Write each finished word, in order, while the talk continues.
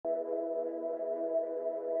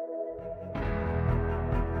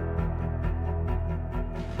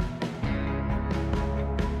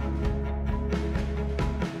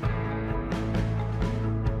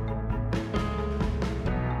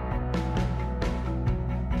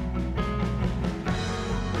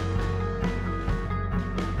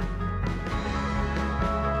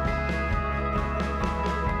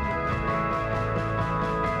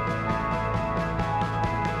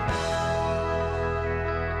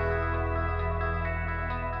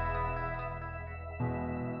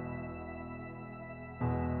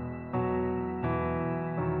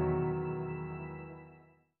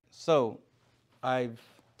So, I've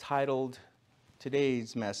titled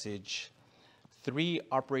today's message, Three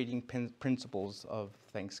Operating Principles of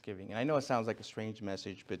Thanksgiving. And I know it sounds like a strange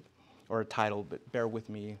message, or a title, but bear with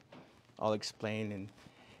me. I'll explain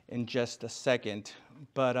in just a second.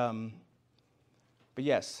 But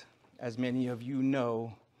yes, as many of you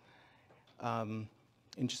know,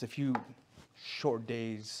 in just a few short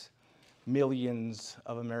days, millions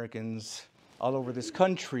of Americans all over this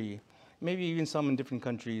country, maybe even some in different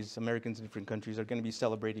countries, Americans in different countries, are going to be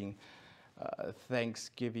celebrating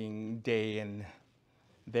Thanksgiving Day in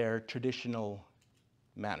their traditional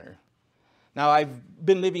manner. Now, I've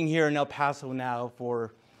been living here in El Paso now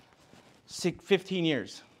for 15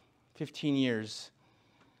 years,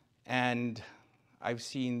 and I've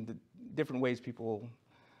seen the different ways people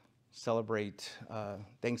celebrate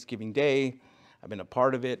Thanksgiving Day. I've been a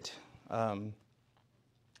part of it.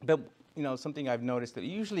 But, something I've noticed that it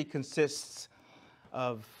usually consists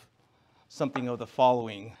of something of the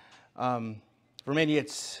following. For many,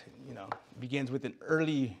 it's, begins with an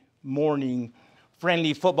early morning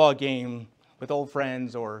friendly football game with old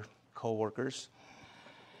friends or coworkers.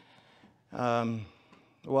 Some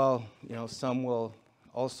will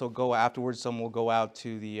also go afterwards. Some will go out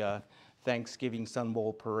to the Thanksgiving Sun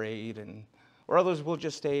Bowl parade, or others will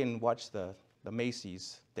just stay and watch the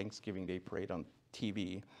Macy's Thanksgiving Day parade on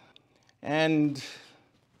TV. And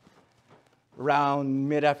around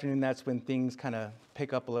mid-afternoon, that's when things kind of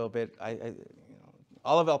pick up a little bit.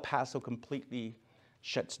 All of El Paso completely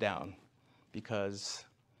shuts down because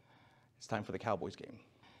it's time for the Cowboys game.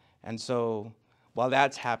 And so while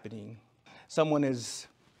that's happening, someone is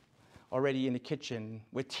already in the kitchen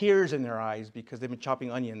with tears in their eyes because they've been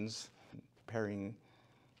chopping onions, preparing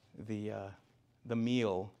the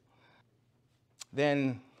meal.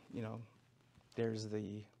 Then, there's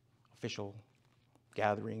the official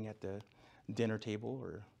gathering at the dinner table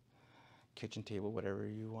or kitchen table, whatever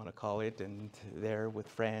you want to call it, and there with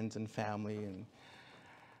friends and family and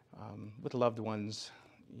with loved ones,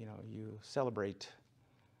 you celebrate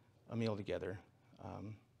a meal together.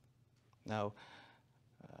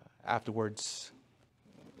 Afterwards,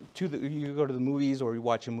 you go to the movies, or you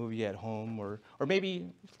watch a movie at home, or maybe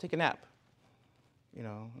take a nap,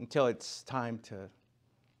 until it's time to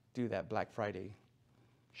do that Black Friday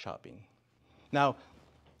shopping. Now,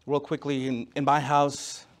 real quickly, in my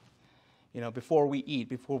house, before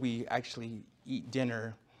we actually eat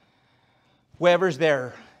dinner, whoever's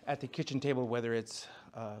there at the kitchen table, whether it's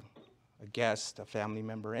a guest, a family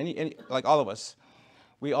member, any like all of us,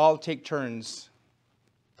 we all take turns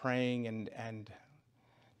praying and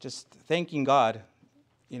just thanking God.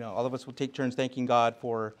 All of us will take turns thanking God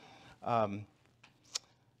for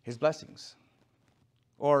His blessings,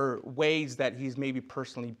 or ways that He's maybe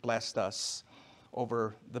personally blessed us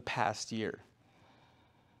over the past year.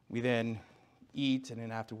 We then eat, and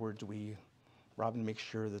then afterwards Robin makes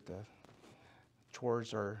sure that the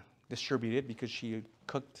chores are distributed because she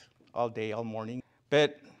cooked all day, all morning.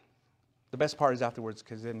 But the best part is afterwards,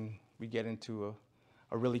 because then we get into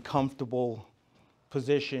a really comfortable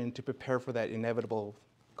position to prepare for that inevitable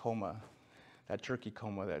coma, that turkey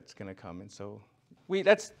coma that's going to come. And so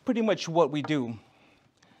that's pretty much what we do.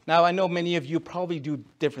 Now, I know many of you probably do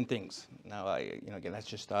different things. Now, again, that's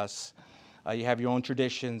just us. You have your own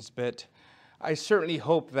traditions, but I certainly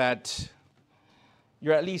hope that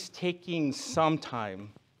you're at least taking some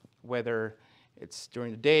time, whether it's during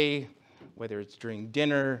the day, whether it's during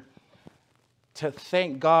dinner, to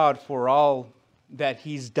thank God for all that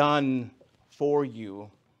He's done for you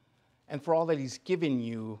and for all that He's given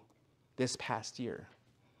you this past year.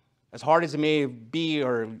 As hard as it may be,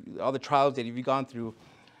 or all the trials that you've gone through,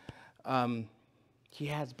 He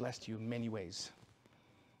has blessed you in many ways.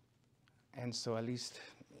 And so at least,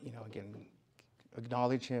 again,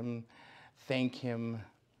 acknowledge Him, thank Him,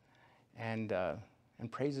 and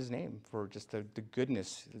praise His name for just the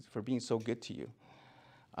goodness, for being so good to you.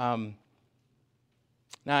 Now,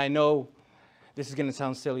 I know this is going to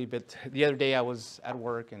sound silly, but the other day I was at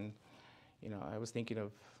work, and I was thinking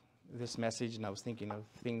of this message, and I was thinking of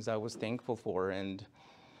things I was thankful for. And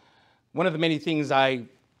one of the many things I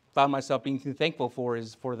found myself being thankful for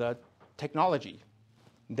is for the technology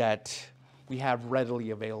that we have readily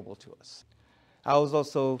available to us. I was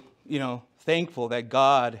also, thankful that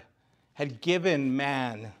God had given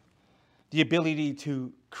man the ability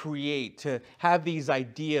to create, to have these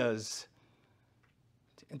ideas,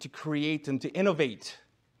 and to create and to innovate,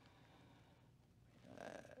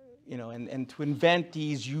 and to invent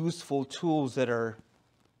these useful tools that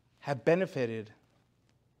have benefited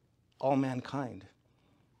all mankind.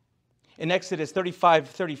 In Exodus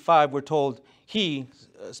 35:35, we're told He,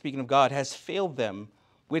 speaking of God, has failed them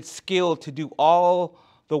with skill to do all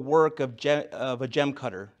the work of a gem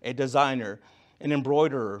cutter, a designer, an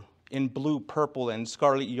embroiderer in blue, purple, and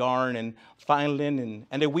scarlet yarn and fine linen,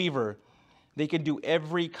 and a weaver. They can do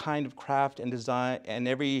every kind of craft and design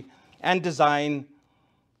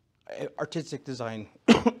artistic design.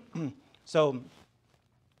 So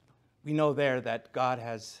we know there that God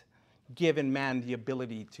has given man the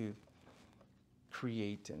ability to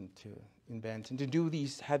create and to invent and to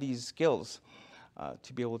have these skills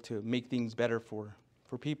to be able to make things better for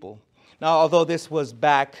people. Now, although this was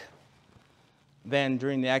back then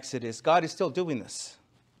during the Exodus, God is still doing this.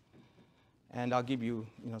 And I'll give you,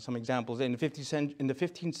 some examples. In the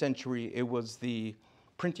 15th century, it was the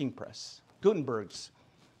printing press, Gutenberg's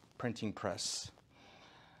printing press.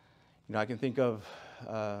 I can think of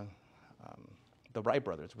the Wright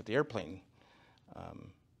brothers with the airplane.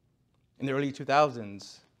 In the early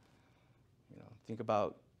 2000s, think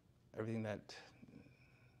about everything that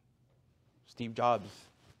Steve Jobs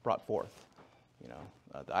brought forth.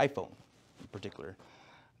 The iPhone in particular.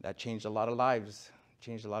 That changed a lot of lives,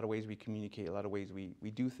 changed a lot of ways we communicate, a lot of ways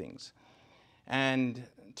we do things. And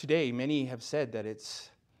today, many have said that it's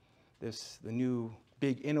the new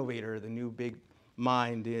big innovator, the new big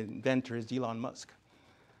mind, the inventor is Elon Musk.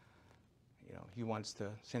 He wants to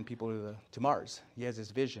send people to Mars. He has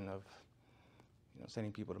this vision of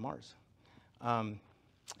sending people to Mars.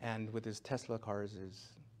 And with his Tesla cars, his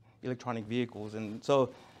electronic vehicles. And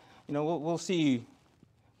so, we'll see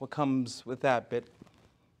what comes with that. But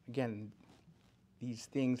again, these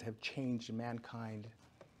things have changed mankind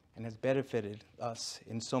and has benefited us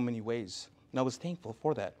in so many ways. And I was thankful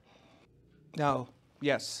for that. Now,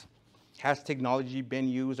 yes, has technology been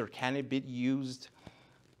used or can it be used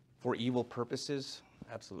for evil purposes?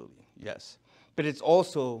 Absolutely, yes. But it's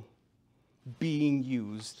also being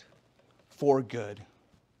used for good,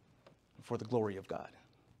 for the glory of God.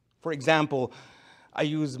 For example, I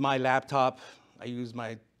use my laptop, I use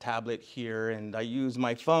my tablet here, and I use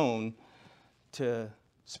my phone to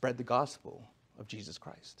spread the gospel of Jesus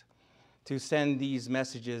Christ, to send these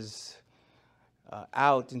messages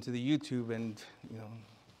out into the YouTube, and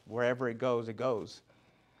wherever it goes, it goes.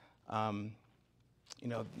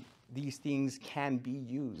 These things can be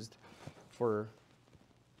used for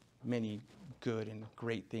many good and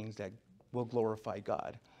great things that will glorify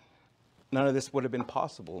God. None of this would have been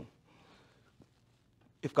possible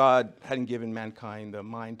if God hadn't given mankind the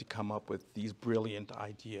mind to come up with these brilliant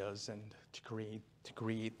ideas and to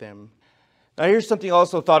create them. Now, here's something I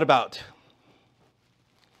also thought about.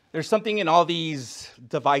 There's something in all these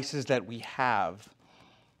devices that we have.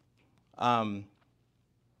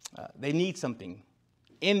 They need something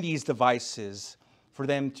in these devices for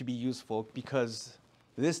them to be useful, because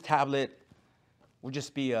this tablet would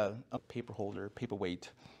just be a paper holder,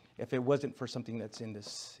 paperweight, if it wasn't for something that's in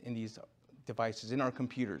these devices, in our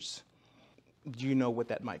computers. Do you know what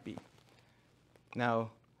that might be?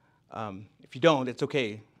 Now, if you don't, it's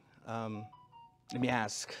okay. Let me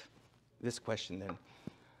ask this question then.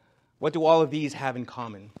 What do all of these have in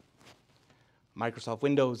common? Microsoft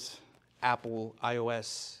Windows, Apple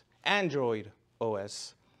iOS, Android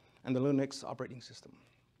OS, and the Linux operating system.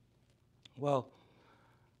 Well,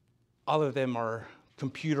 all of them are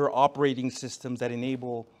computer operating systems that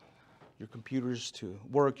enable your computers to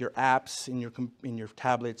work, your apps in your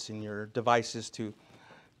tablets, in your devices to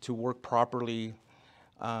work properly,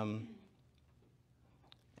 and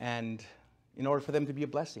in order for them to be a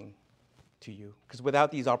blessing to you. Because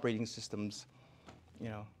without these operating systems,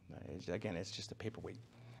 again, it's just a paperweight.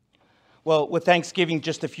 Well, with Thanksgiving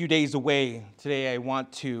just a few days away, today I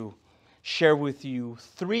want to share with you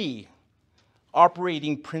 3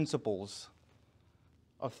 operating principles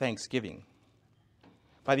of Thanksgiving.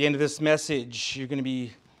 By the end of this message, you're going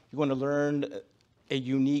to learn a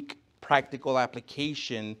unique practical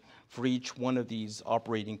application for each one of these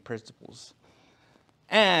operating principles.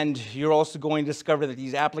 And you're also going to discover that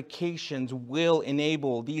these applications will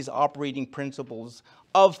enable these operating principles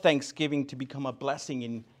of Thanksgiving to become a blessing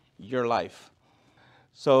in your life.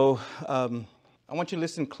 So I want you to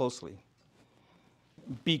listen closely,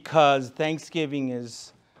 because Thanksgiving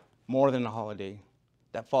is more than a holiday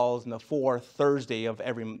that falls on the 4th Thursday of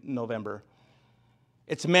every November.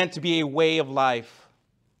 It's meant to be a way of life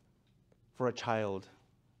for a child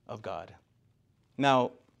of God.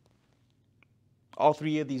 Now, all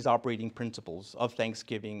 3 of these operating principles of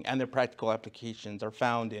Thanksgiving and their practical applications are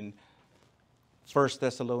found in 1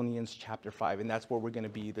 Thessalonians chapter 5, and that's where we're going to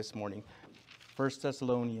be this morning. 1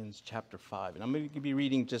 Thessalonians chapter 5. And I'm going to be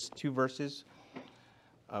reading just 2 verses,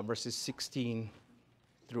 verses 16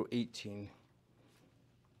 through 18.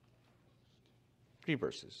 3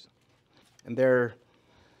 verses. And they're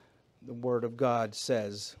the Word of God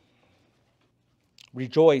says,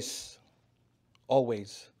 rejoice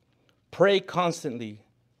always, pray constantly,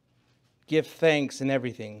 give thanks in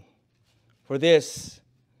everything, for this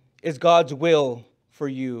is God's will for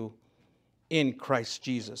you in Christ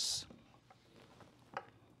Jesus.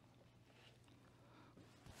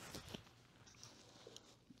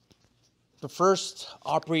 The first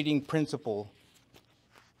operating principle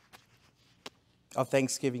of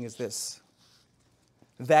thanksgiving is this.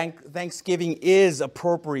 Thanksgiving is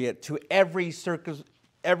appropriate to every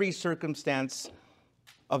circumstance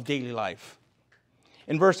of daily life.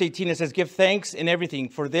 In verse 18 it says, give thanks in everything,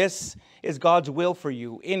 for this is God's will for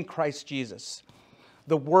you in Christ Jesus.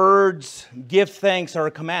 The words give thanks are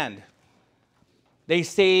a command. They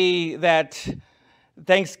say that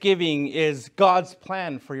thanksgiving is God's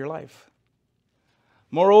plan for your life.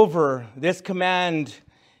 Moreover, this command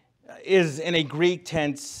is in a Greek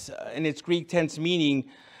tense, in its Greek tense meaning,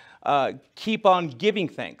 keep on giving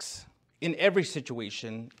thanks in every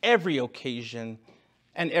situation, every occasion,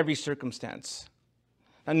 and every circumstance.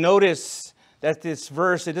 Now notice that this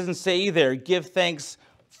verse, it doesn't say there, give thanks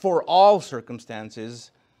for all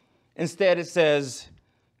circumstances. Instead, it says,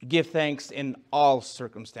 give thanks in all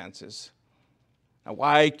circumstances. Now,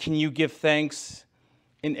 why can you give thanks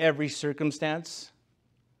in every circumstance?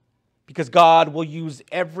 Because God will use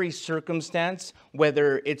every circumstance,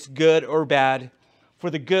 whether it's good or bad, for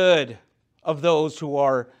the good of those who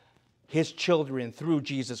are His children through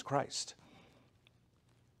Jesus Christ.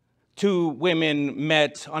 Two women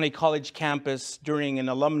met on a college campus during an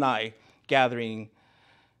alumni gathering.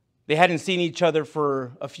 They hadn't seen each other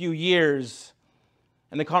for a few years,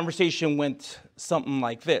 and the conversation went something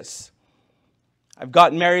like this. I've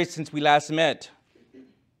gotten married since we last met.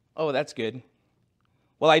 Oh, that's good.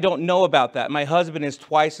 Well, I don't know about that. My husband is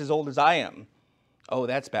twice as old as I am. Oh,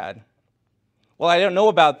 that's bad. Well, I don't know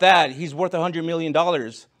about that. He's worth $100 million.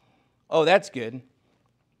 Oh, that's good.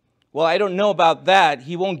 Well, I don't know about that.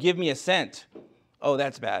 He won't give me a cent. Oh,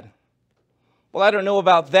 that's bad. Well, I don't know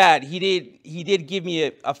about that. He did give me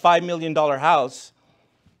a $5 million house.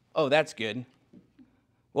 Oh, that's good.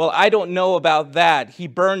 Well, I don't know about that.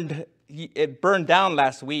 It burned down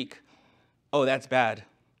last week. Oh, that's bad.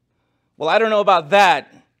 Well, I don't know about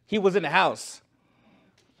that. He was in the house.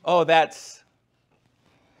 Oh,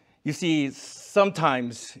 you see,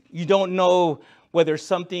 sometimes you don't know whether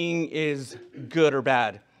something is good or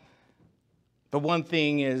bad. But one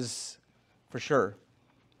thing is for sure.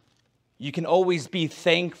 You can always be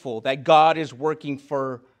thankful that God is working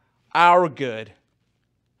for our good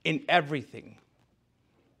in everything.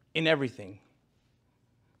 In everything.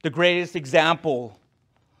 The greatest example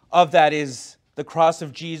of that is the cross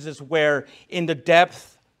of Jesus, where in the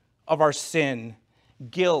depth of our sin,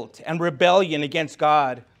 guilt, and rebellion against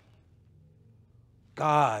God,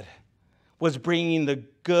 God was bringing the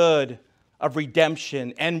good of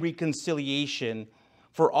redemption and reconciliation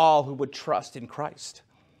for all who would trust in Christ.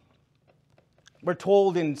 We're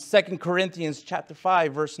told in 2 Corinthians chapter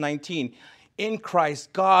 5, verse 19, in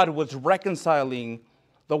Christ, God was reconciling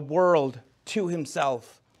the world to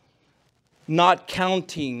Himself, not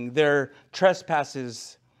counting their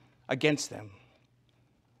trespasses against them.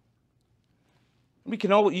 You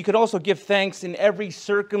can also give thanks in every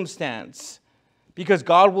circumstance, because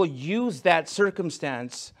God will use that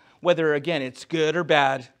circumstance, whether, again, it's good or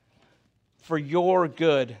bad, for your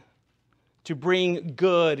good, to bring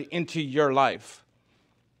good into your life.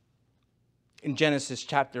 In Genesis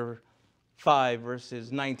chapter 5,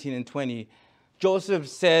 verses 19 and 20, Joseph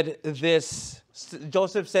said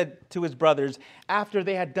to his brothers, after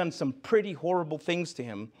they had done some pretty horrible things to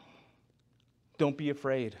him, don't be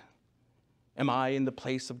afraid. Am I in the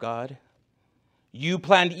place of God? You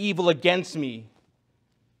planned evil against me.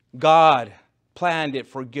 God planned it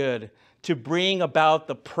for good, to bring about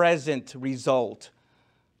the present result,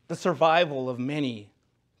 the survival of many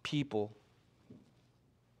people.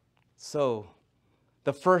 So,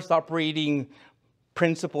 the first operating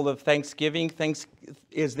principle of thanksgiving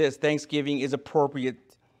is this: thanksgiving is appropriate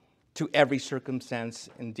to every circumstance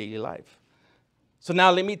in daily life. So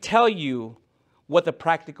now let me tell you what the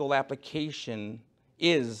practical application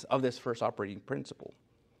is of this first operating principle.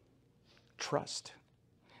 Trust.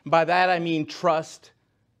 By that I mean trust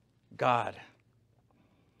God.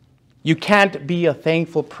 You can't be a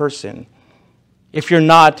thankful person if you're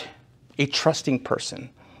not a trusting person.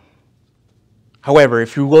 However,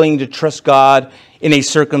 if you're willing to trust God in a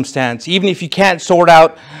circumstance, even if you can't sort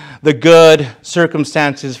out the good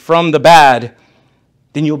circumstances from the bad,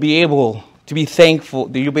 then you'll be able to be thankful.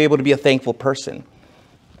 You'll be able to be a thankful person.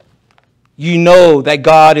 You know that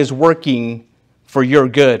God is working for your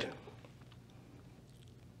good.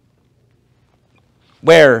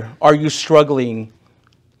 Where are you struggling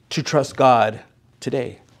to trust God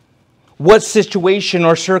today? What situation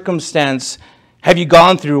or circumstance have you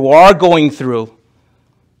gone through or are going through,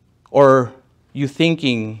 or you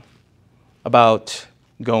thinking about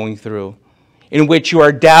going through, in which you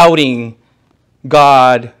are doubting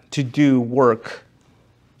God to do work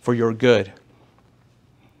for your good?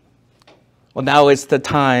 Well, now it's the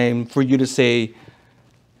time for you to say,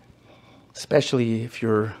 especially if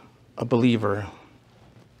you're a believer,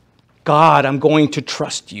 God, I'm going to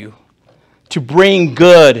trust you to bring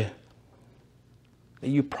good that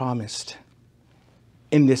you promised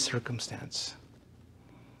in this circumstance.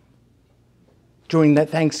 During that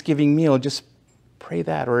Thanksgiving meal, just pray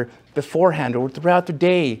that, or beforehand, or throughout the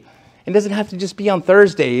day. It doesn't have to just be on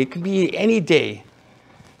Thursday. It can be any day.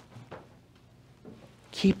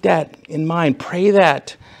 Keep that in mind. Pray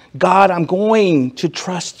that. God, I'm going to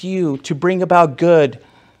trust you to bring about good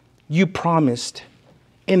you promised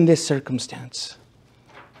in this circumstance.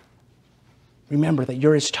 Remember that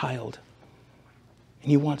you're his child,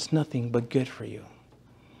 and he wants nothing but good for you.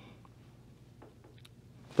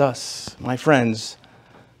 Thus, my friends,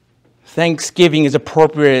 thanksgiving is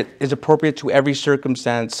appropriate to every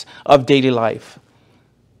circumstance of daily life.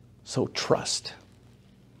 So trust.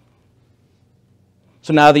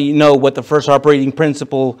 So now that you know what the first operating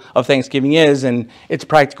principle of thanksgiving is and its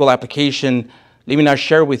practical application, let me now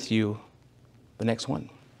share with you the next one.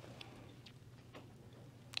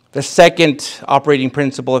 The second operating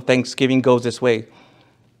principle of thanksgiving goes this way.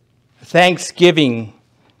 Thanksgiving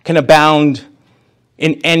can abound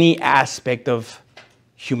in any aspect of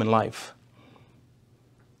human life.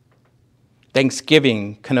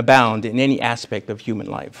 Thanksgiving can abound in any aspect of human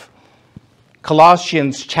life.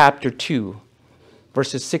 Colossians chapter 2,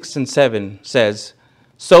 verses 6 and 7 says,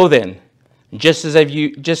 "So then, just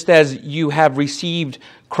as you have received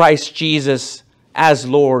Christ Jesus as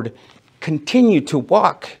Lord, continue to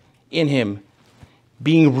walk in him,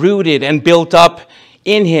 being rooted and built up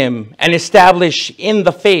in him and established in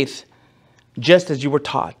the faith, just as you were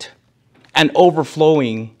taught, and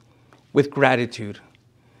overflowing with gratitude."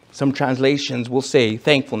 Some translations will say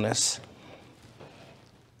thankfulness.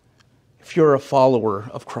 If you're a follower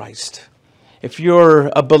of Christ, if you're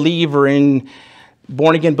a believer,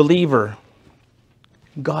 born-again believer,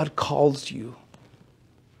 God calls you.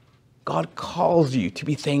 God calls you to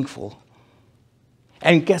be thankful.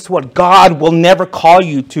 And guess what? God will never call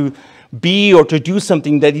you to be or to do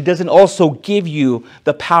something that he doesn't also give you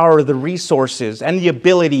the power, the resources, and the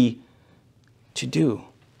ability to do.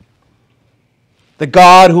 The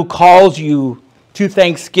God who calls you to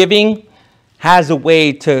thanksgiving has a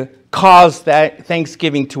way to cause that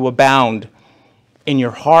thanksgiving to abound in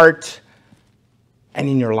your heart and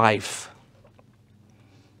in your life.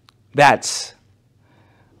 What's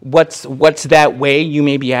that way, you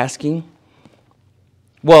may be asking?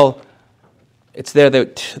 Well, it's there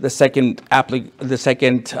that the second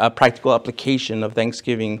practical application of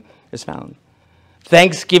thanksgiving is found.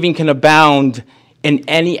 Thanksgiving can abound in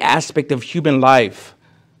any aspect of human life.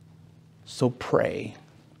 So pray.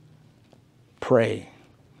 Pray.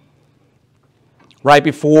 Right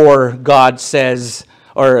before God says,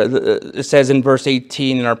 or it says in verse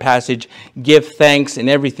 18 in our passage, "Give thanks in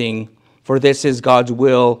everything, for this is God's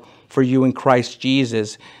will for you in Christ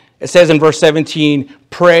Jesus." It says in verse 17,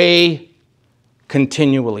 "Pray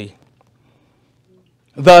continually."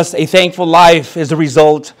 Thus, a thankful life is the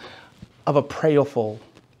result of a prayerful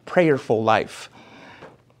life.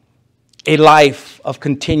 A life of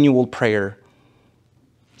continual prayer.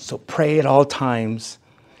 So pray at all times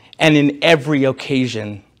and in every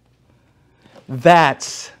occasion.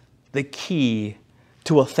 That's the key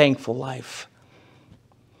to a thankful life.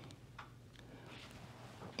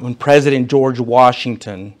 When President George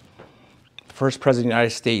Washington, the first president of the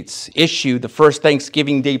United States, issued the first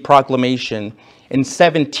Thanksgiving Day proclamation in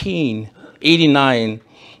 1789,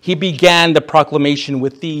 he began the proclamation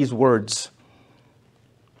with these words: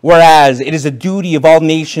 "Whereas it is a duty of all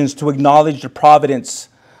nations to acknowledge the providence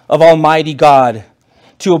of Almighty God,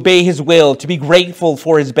 to obey his will, to be grateful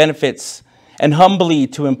for his benefits, and humbly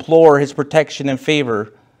to implore his protection and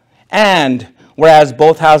favor. And whereas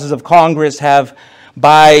both houses of Congress have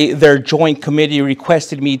by their joint committee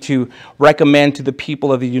requested me to recommend to the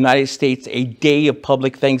people of the United States a day of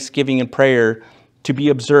public thanksgiving and prayer to be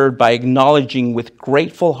observed by acknowledging with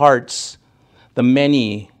grateful hearts the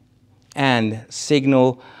many and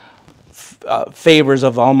signal favors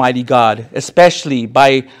of Almighty God, especially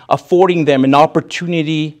by affording them an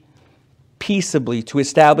opportunity peaceably to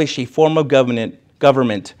establish a form of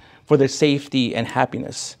government for their safety and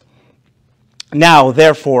happiness. Now,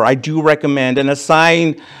 therefore, I do recommend and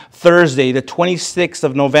assign Thursday, the 26th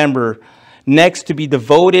of November, next to be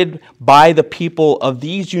devoted by the people of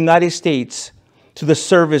these United States to the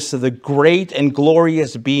service of the great and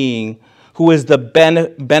glorious being who is the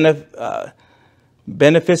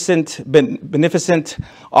beneficent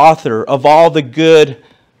author of all the good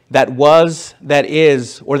that was, that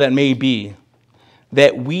is, or that may be,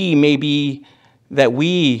 that we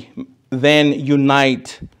then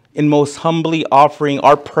unite in most humbly offering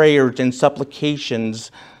our prayers and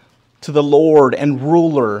supplications to the Lord and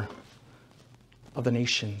ruler of the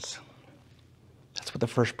nations. That's what the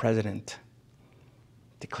first president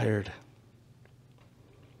declared.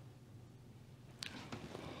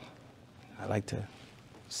 I'd like to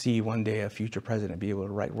see one day a future president be able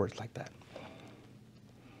to write words like that.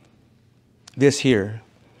 This here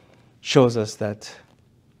shows us that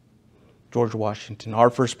George Washington, our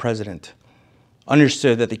first president,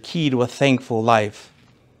 understood that the key to a thankful life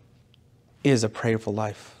is a prayerful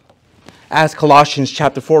life. As Colossians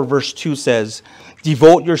chapter 4, verse 2 says,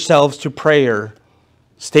 devote yourselves to prayer.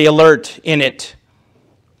 Stay alert in it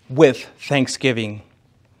with thanksgiving.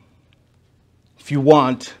 If you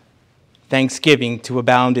want thanksgiving to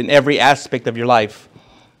abound in every aspect of your life,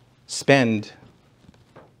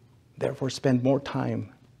 therefore spend more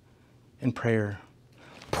time in prayer.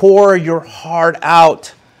 Pour your heart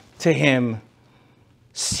out to Him.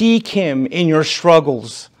 Seek Him in your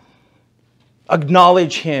struggles.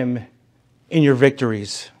 Acknowledge Him in your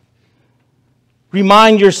victories.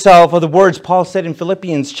 Remind yourself of the words Paul said in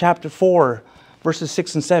Philippians chapter 4, verses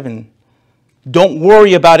 6 and 7. Don't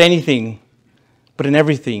worry about anything, but in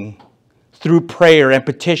everything, through prayer and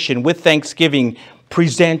petition, with thanksgiving,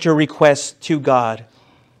 present your requests to God,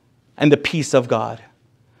 and the peace of God,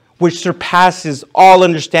 which surpasses all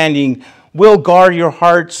understanding, will guard your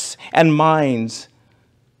hearts and minds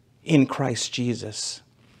in Christ Jesus.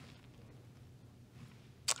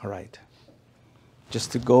 All right.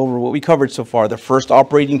 Just to go over what we covered so far, the first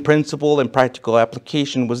operating principle and practical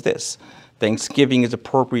application was this: thanksgiving is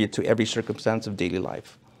appropriate to every circumstance of daily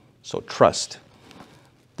life. So trust.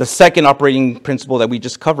 The second operating principle that we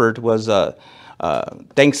just covered was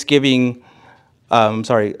thanksgiving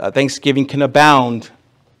can abound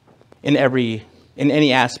in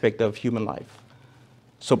any aspect of human life.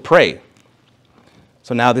 So pray.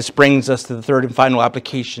 So now this brings us to the third and final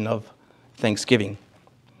application of thanksgiving.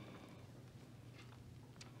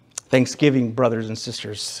 Thanksgiving, brothers and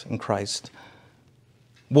sisters in Christ,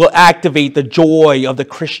 will activate the joy of the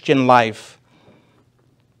Christian life.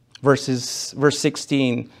 Verse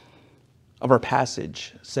 16 of our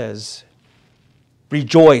passage says,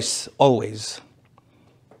 rejoice always.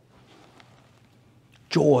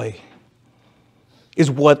 Joy is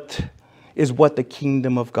what the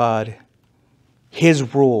kingdom of God,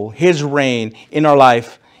 His rule, His reign in our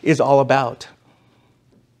life is all about.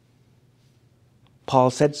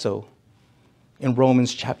 Paul said so in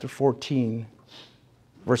Romans chapter 14,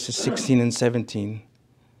 verses 16 and 17.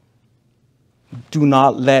 Do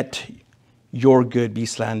not let your good be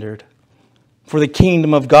slandered. For the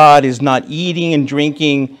kingdom of God is not eating and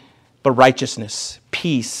drinking, but righteousness,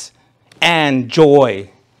 peace, and joy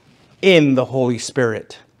in the Holy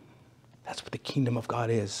Spirit. That's what the kingdom of God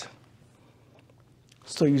is.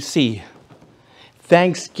 So you see,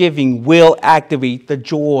 thanksgiving will activate the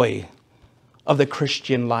joy of the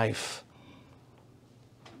Christian life.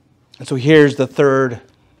 And so here's the third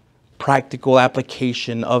practical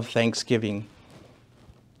application of thanksgiving.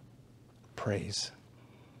 Praise.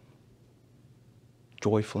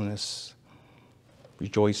 Joyfulness.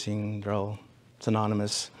 Rejoicing. They're all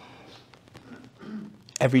synonymous.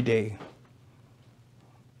 Every day,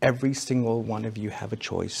 every single one of you have a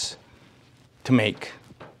choice to make.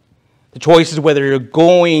 The choice is whether you're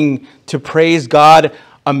going to praise God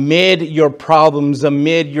amid your problems,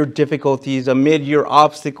 amid your difficulties, amid your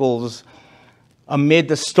obstacles, amid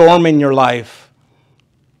the storm in your life,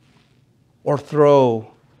 or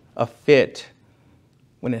throw a fit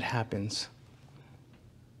when it happens.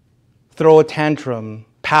 Throw a tantrum,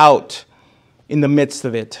 pout in the midst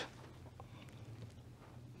of it.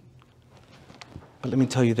 But let me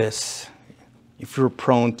tell you this, if you're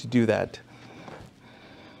prone to do that,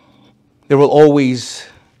 there will always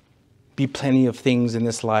be plenty of things in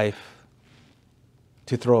this life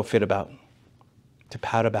to throw a fit about, to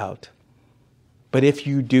pout about. But if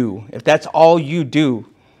you do, if that's all you do,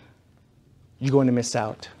 you're going to miss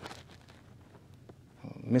out.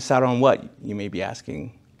 Miss out on what, you may be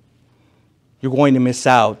asking? You're going to miss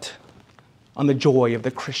out on the joy of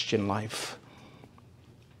the Christian life.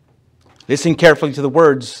 Listen carefully to the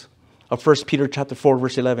words of 1 Peter chapter 4,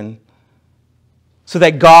 verse 11. so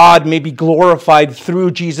that God may be glorified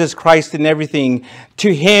through Jesus Christ in everything.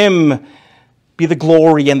 To him be the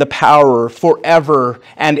glory and the power forever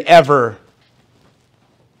and ever.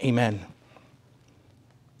 Amen.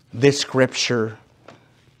 This scripture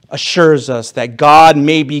assures us that God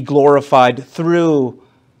may be glorified through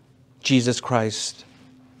Jesus Christ.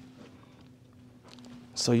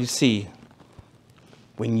 So you see,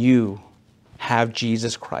 when you have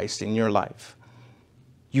Jesus Christ in your life,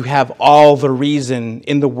 you have all the reason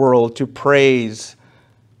in the world to praise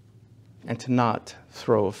and to not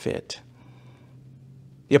throw a fit.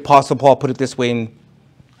 The Apostle Paul put it this way in,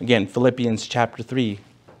 again, Philippians chapter 3,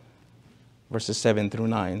 verses 7 through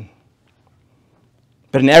 9.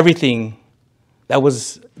 But everything that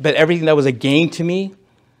was a gain to me,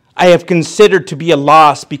 I have considered to be a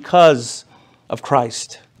loss because of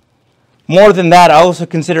Christ. More than that, I also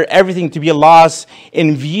consider everything to be a loss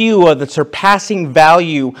in view of the surpassing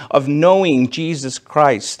value of knowing Jesus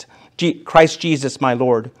Christ, Christ Jesus my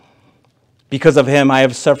Lord. Because of him, I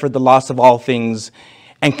have suffered the loss of all things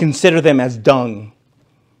and consider them as dung.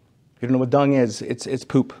 You don't know what dung is? It's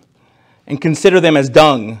poop. And consider them as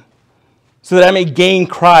dung, so that I may gain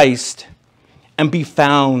Christ and be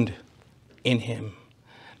found in him,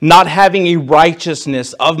 not having a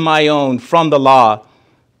righteousness of my own from the law,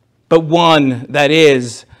 but one that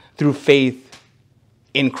is through faith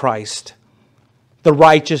in Christ, the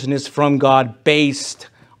righteousness from God based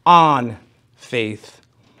on faith.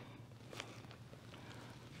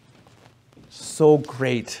 So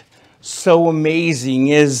great, so amazing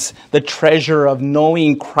is the treasure of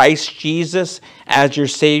knowing Christ Jesus as your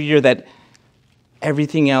Savior, that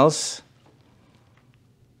everything else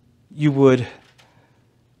you would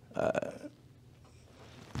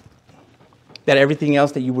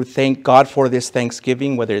thank God for this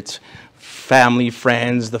Thanksgiving, whether it's family,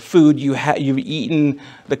 friends, the food you've eaten,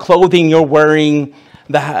 the clothing you're wearing,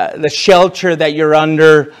 the shelter that you're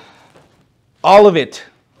under, all of it,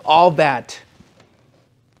 all that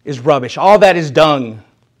is rubbish. All that is dung.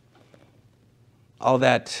 All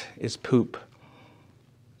that is poop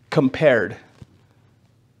compared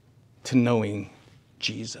to knowing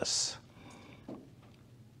Jesus.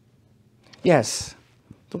 Yes,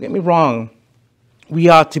 don't get me wrong. We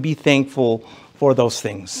ought to be thankful for those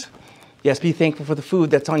things. Yes, be thankful for the food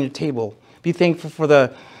that's on your table. Be thankful for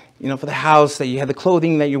the house that you have, the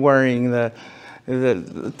clothing that you're wearing, the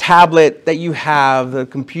tablet that you have, the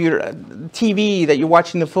computer, the TV that you're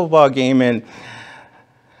watching the football game in.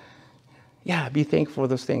 Yeah, be thankful for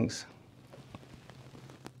those things.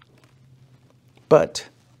 But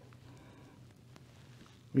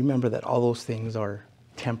remember that all those things are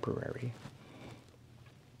temporary.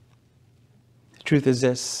 The truth is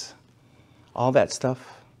this, all that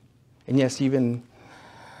stuff, and yes, even,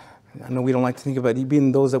 I know we don't like to think about it,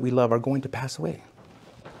 even those that we love are going to pass away.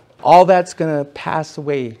 All that's going to pass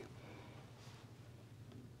away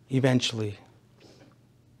eventually.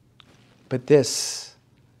 But this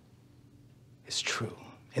is true.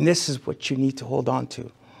 And this is what you need to hold on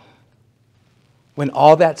to. When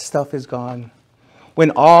all that stuff is gone,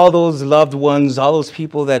 when all those loved ones, all those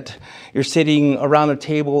people that you're sitting around the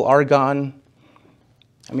table are gone,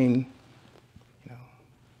 I mean,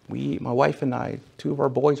 my wife and I, 2 of our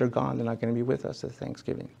boys are gone. They're not going to be with us at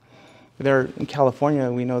Thanksgiving. They're in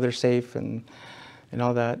California. We know they're safe and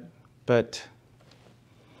all that. But,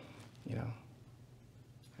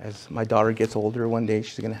 as my daughter gets older, one day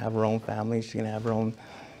she's going to have her own family. She's going to have her own,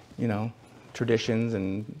 traditions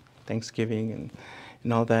and Thanksgiving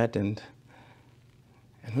and all that. And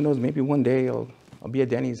who knows, maybe one day I'll be at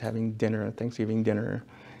Denny's having dinner, Thanksgiving dinner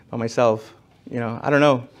by myself. I don't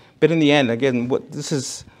know. But in the end, again, this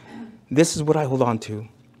is what I hold on to.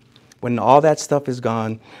 When all that stuff is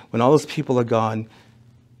gone, when all those people are gone,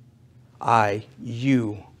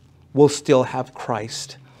 you will still have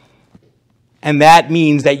Christ. And that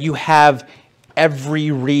means that you have every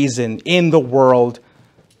reason in the world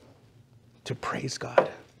to praise God.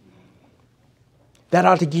 That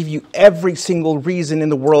ought to give you every single reason in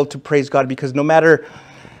the world to praise God, because no matter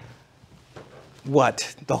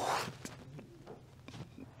what,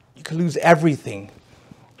 you could lose everything,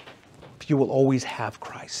 but you will always have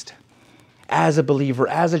Christ. As a believer,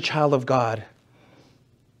 as a child of God,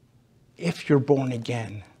 if you're born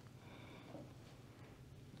again,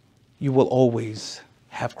 you will always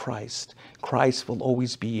have Christ. Christ will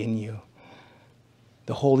always be in you.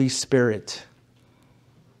 The Holy Spirit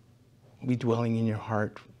will be dwelling in your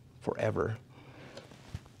heart forever.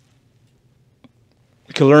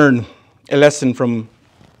 We can learn a lesson from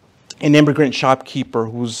an immigrant shopkeeper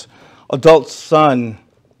whose adult son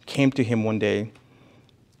came to him one day.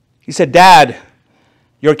 He said, "Dad,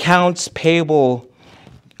 your accounts payable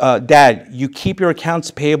Dad, you keep your accounts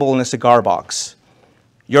payable in a cigar box,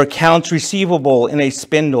 your accounts receivable in a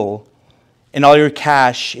spindle, and all your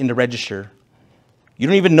cash in the register. You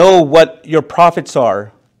don't even know what your profits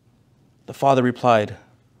are. The father replied,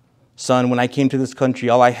 Son, when I came to this country,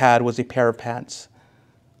 all I had was a pair of pants.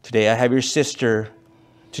 Today I have your sister.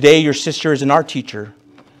 Today your sister is an art teacher.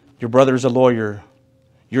 Your brother is a lawyer.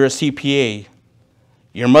 You're a CPA.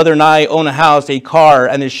 Your mother and I own a house, a car,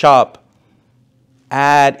 and a shop.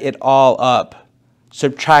 Add it all up.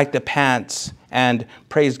 Subtract the pants, and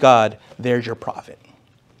praise God, there's your profit.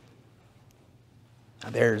 Now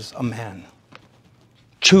there's a man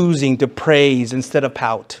choosing to praise instead of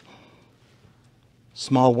pout.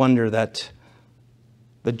 Small wonder that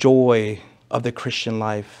the joy of the Christian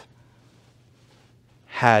life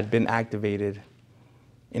had been activated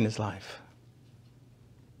in his life.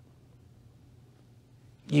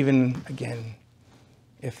 Even again,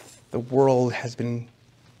 if the world has been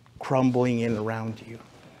crumbling in around you,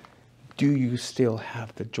 do you still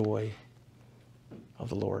have the joy of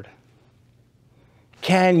the Lord?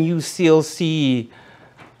 Can you still see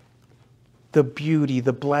the beauty,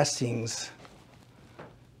 the blessings,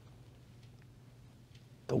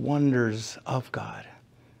 the wonders of God?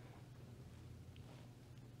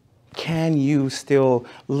 Can you still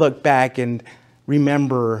look back and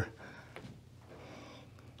remember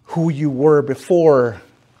who you were before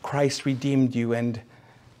Christ redeemed you and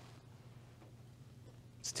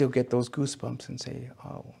still get those goosebumps and say,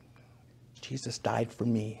 oh, Jesus died for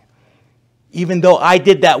me? Even though I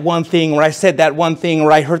did that one thing, or I said that one thing,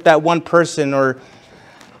 or I hurt that one person, or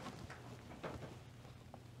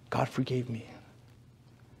God forgave me.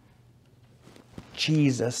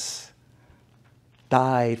 Jesus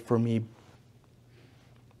died for me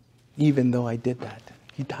even though I did that.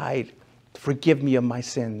 He died to forgive me of my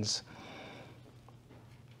sins.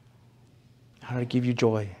 How do I give you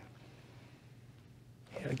joy?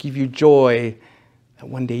 I give you joy that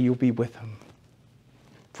one day you'll be with him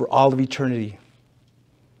for all of eternity,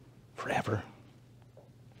 forever.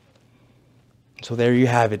 So there you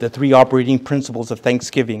have it, the three operating principles of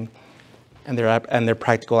thanksgiving and their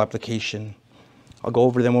practical application. I'll go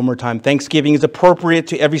over them one more time. Thanksgiving is appropriate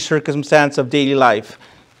to every circumstance of daily life,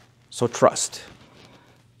 so trust.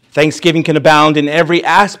 Thanksgiving can abound in every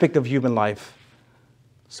aspect of human life,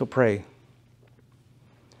 so pray.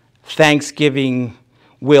 Thanksgiving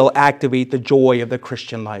will activate the joy of the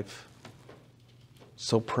Christian life,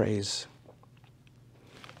 so praise.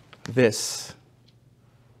 This,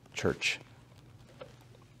 church,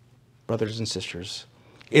 brothers and sisters,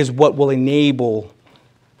 is what will enable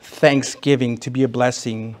thanksgiving to be a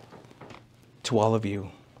blessing to all of you.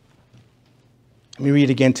 Let me read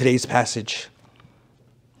again today's passage.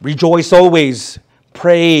 Rejoice always,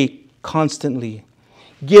 pray constantly,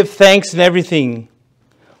 give thanks in everything,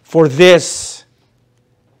 for this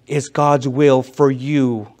is God's will for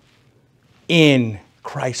you in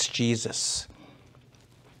Christ Jesus.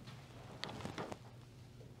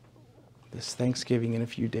 This Thanksgiving in a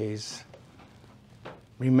few days,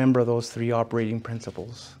 remember those three operating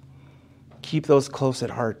principles. Keep those close at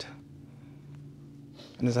heart.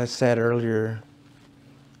 And as I said earlier,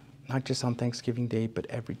 not just on Thanksgiving Day, but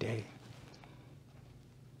every day.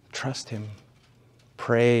 Trust him.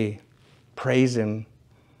 Pray. Praise him.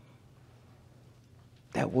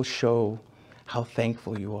 That will show how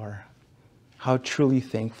thankful you are. How truly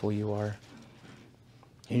thankful you are.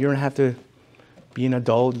 And you don't have to be an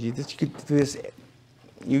adult. You could do this.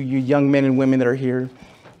 You young men and women that are here,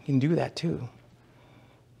 you can do that too.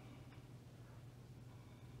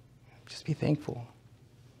 Just be thankful.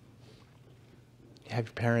 You have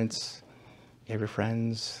your parents, you have your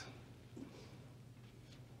friends.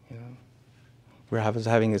 You know, I was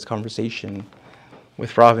having this conversation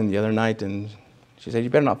with Robin the other night, and she said, "You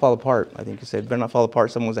better not fall apart." I think you said, "Better not fall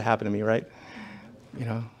apart. Something was to happen to me," right? You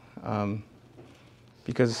know,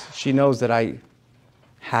 because she knows that I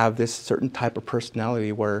have this certain type of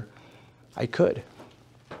personality where I could.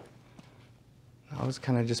 I was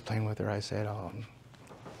kind of just playing with her. I said,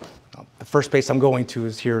 the first place I'm going to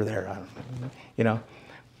is here or there. I don't know, you know.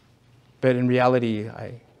 But in reality,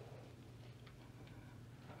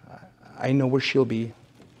 I know where she'll be.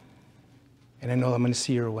 And I know I'm going to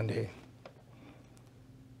see her one day.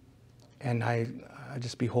 And I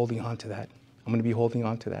just be holding on to that. I'm going to be holding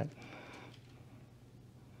on to that.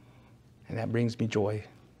 And that brings me joy.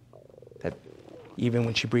 That even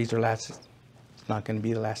when she breathes her last, it's not going to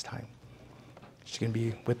be the last time. She's going to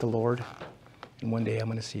be with the Lord. And one day I'm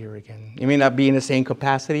going to see her again. It may not be in the same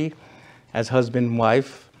capacity as husband and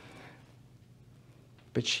wife,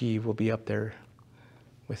 but she will be up there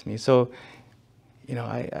with me. So, you know,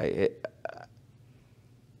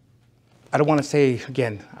 I don't want to say,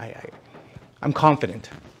 again, I'm confident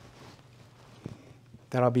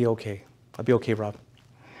that I'll be okay. I'll be okay, Rob.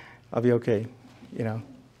 I'll be okay,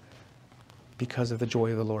 because of the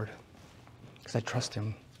joy of the Lord. Because I trust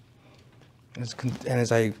Him.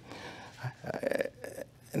 And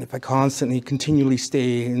if I constantly, continually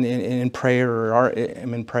stay in prayer or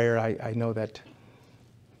am in prayer, I know that,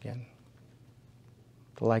 again,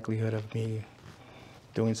 the likelihood of me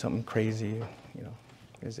doing something crazy,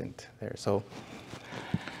 isn't there. So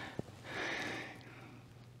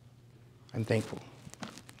I'm thankful,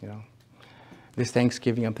 This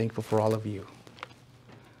Thanksgiving, I'm thankful for all of you.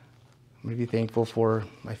 I'm going to be thankful for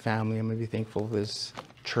my family. I'm going to be thankful for this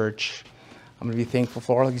church. I'm going to be thankful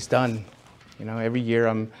for all He's done. Every year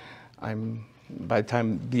by the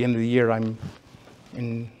end of the year, I'm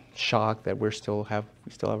in shock that we still have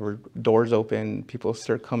our doors open. People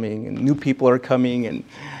start coming, and new people are coming, and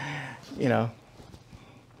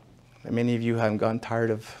many of you haven't gotten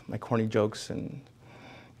tired of my corny jokes and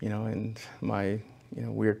my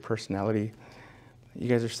weird personality. You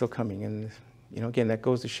guys are still coming, and again, that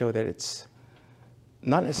goes to show that it's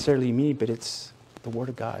not necessarily me, but it's the Word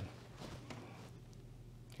of God.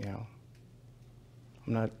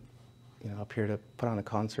 I'm not, up here to put on a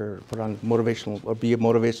concert, or put on motivational, or be a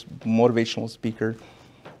motivational speaker.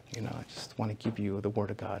 I just want to give you the Word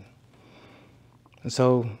of God. And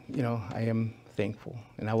so, I am thankful,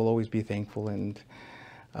 and I will always be thankful, and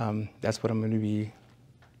that's what I'm going to be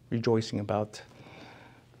rejoicing about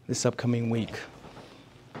this upcoming week.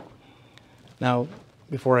 Now,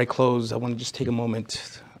 before I close, I want to just take a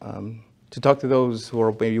moment to talk to those who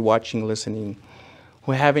are maybe watching, listening,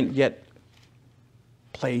 who haven't yet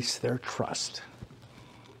placed their trust.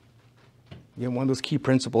 One of those key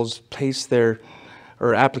principles, place their,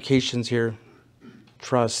 or applications here,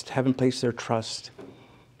 trust, haven't placed their trust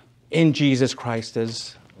in Jesus Christ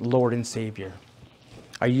as Lord and Savior.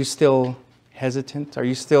 Are you still hesitant? Are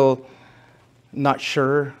you still not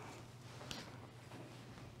sure?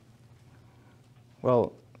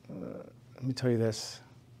 Well, let me tell you this.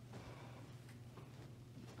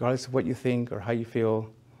 Regardless of what you think or how you feel,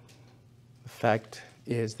 the fact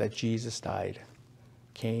is that Jesus died,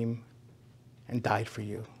 came and died for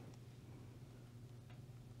you.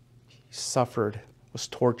 He suffered, was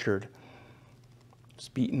tortured, was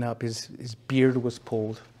beaten up, his beard was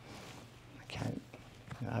pulled. I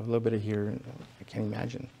have a little bit of here, I can't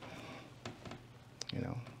imagine.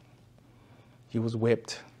 He was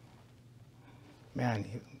whipped. Man,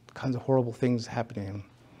 kinds of horrible things happened to him.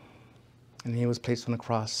 And he was placed on a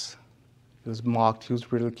cross. He was mocked, he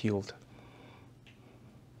was ridiculed.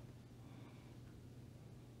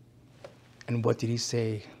 And what did he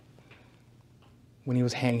say when he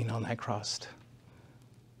was hanging on that cross?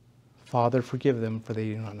 Father, forgive them, for they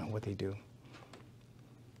do not know what they do.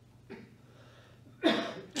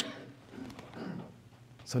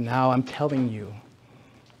 So now I'm telling you,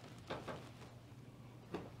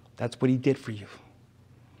 that's what he did for you.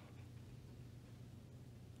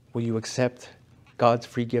 Will you accept God's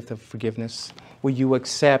free gift of forgiveness? Will you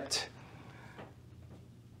accept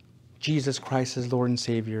Jesus Christ as Lord and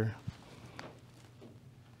Savior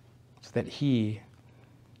so that He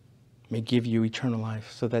may give you eternal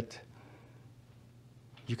life, so that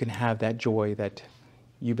you can have that joy that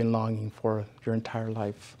you've been longing for your entire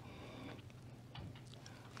life?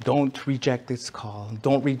 Don't reject this call.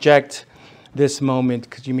 Don't reject this moment,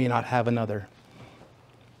 because you may not have another.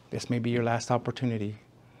 This may be your last opportunity,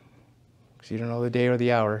 because you don't know the day or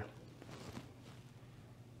the hour.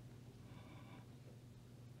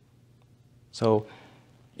 So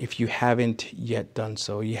if you haven't yet done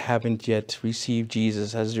so, you haven't yet received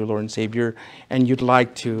Jesus as your Lord and Savior, and you'd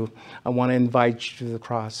like to, I want to invite you to the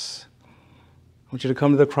cross. I want you to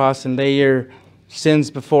come to the cross and lay your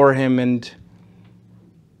sins before Him and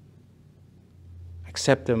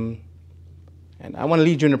accept Him. And I want to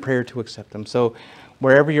lead you in a prayer to accept Him. So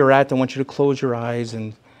wherever you're at, I want you to close your eyes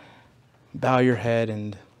and bow your head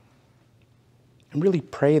and really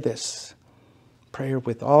pray this prayer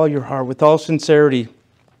with all your heart, with all sincerity.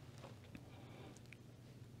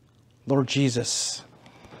 Lord Jesus,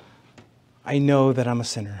 I know that I'm a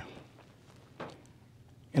sinner,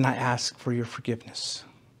 and I ask for your forgiveness.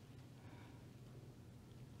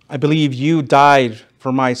 I believe you died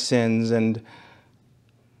for my sins and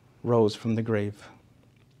rose from the grave.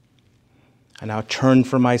 I now turn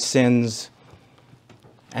from my sins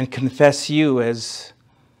and confess you as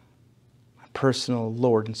my personal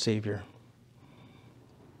Lord and Savior.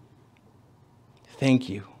 Thank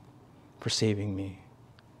you for saving me.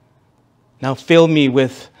 Now fill me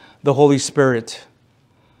with the Holy Spirit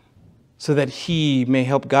so that He may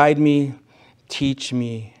help guide me, teach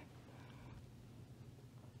me,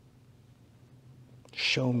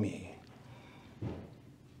 show me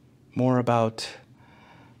more about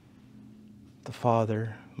the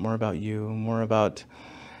Father, more about you, more about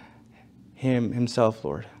him himself,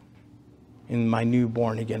 Lord, in my new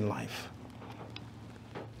born again life.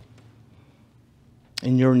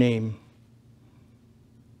 In your name,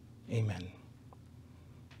 amen.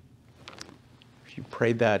 If you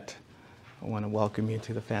prayed that, I want to welcome you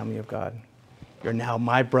to the family of God. You're now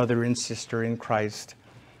my brother and sister in Christ.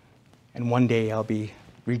 And one day I'll be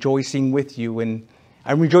rejoicing with you. And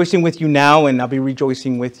I'm rejoicing with you now, and I'll be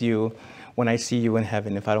rejoicing with you when I see you in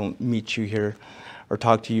heaven, if I don't meet you here or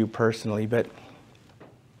talk to you personally. But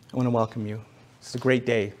I want to welcome you. It's a great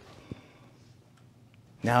day.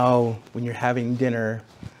 Now, when you're having dinner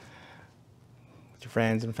with your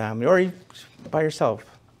friends and family, or by yourself,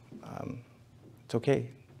 it's okay.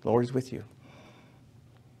 The Lord is with you.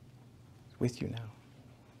 He's with you now.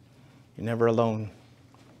 You're never alone.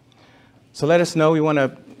 So let us know. We want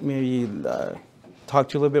to maybe talk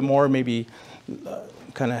to you a little bit more, maybe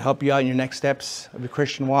kind of help you out in your next steps of your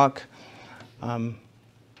Christian walk. Want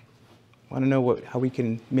to know how we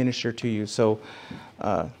can minister to you. So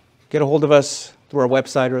get a hold of us through our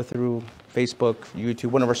website or through Facebook,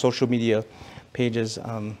 YouTube, one of our social media pages.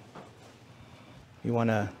 You want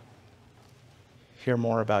to hear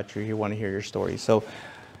more about you. You want to hear your story. So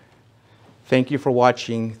thank you for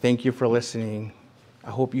watching. Thank you for listening. I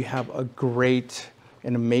hope you have a great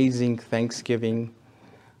and amazing Thanksgiving.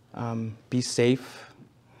 Be safe.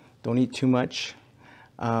 Don't eat too much.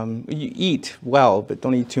 You eat well, but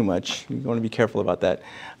don't eat too much. You want to be careful about that.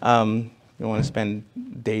 You don't want to spend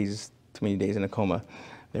too many days in a coma,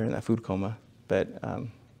 there in that food coma. But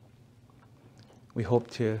we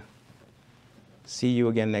hope to see you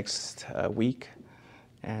again next week.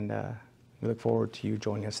 And we look forward to you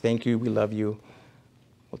joining us. Thank you. We love you.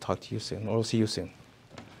 We'll talk to you soon, or we'll see you soon.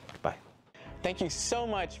 Bye. Thank you so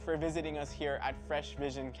much for visiting us here at Fresh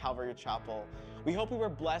Vision Calvary Chapel. We hope we were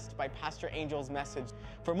blessed by Pastor Angel's message.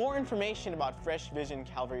 For more information about Fresh Vision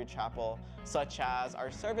Calvary Chapel, such as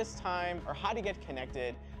our service time or how to get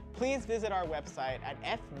connected, please visit our website at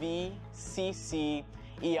FVCCELP.com.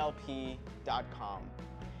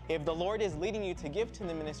 If the Lord is leading you to give to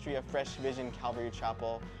the ministry of Fresh Vision Calvary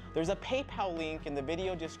Chapel, there's a PayPal link in the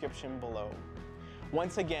video description below.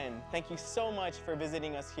 Once again, thank you so much for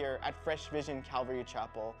visiting us here at Fresh Vision Calvary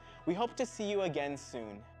Chapel. We hope to see you again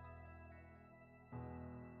soon.